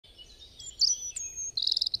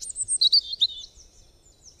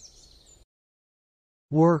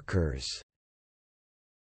workers,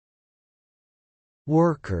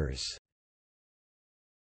 workers,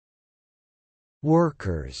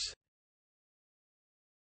 workers.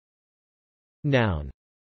 Noun.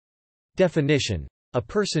 Definition: a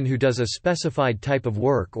person who does a specified type of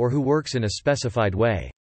work or who works in a specified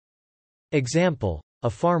way. Example: a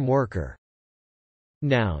farm worker.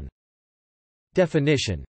 Noun.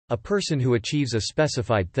 Definition: a person who achieves a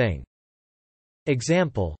specified thing.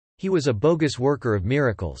 Example: he was a bogus worker of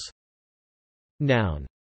miracles. Noun.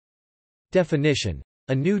 Definition: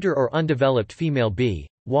 a neuter or undeveloped female bee,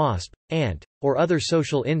 wasp, ant, or other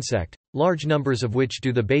social insect, large numbers of which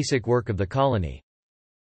do the basic work of the colony.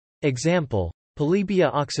 Example: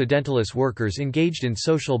 Polybia occidentalis workers engaged in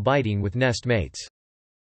social biting with nest mates.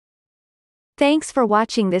 Thanks for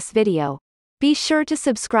watching this video. Be sure to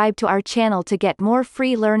subscribe to our channel to get more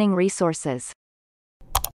free learning resources.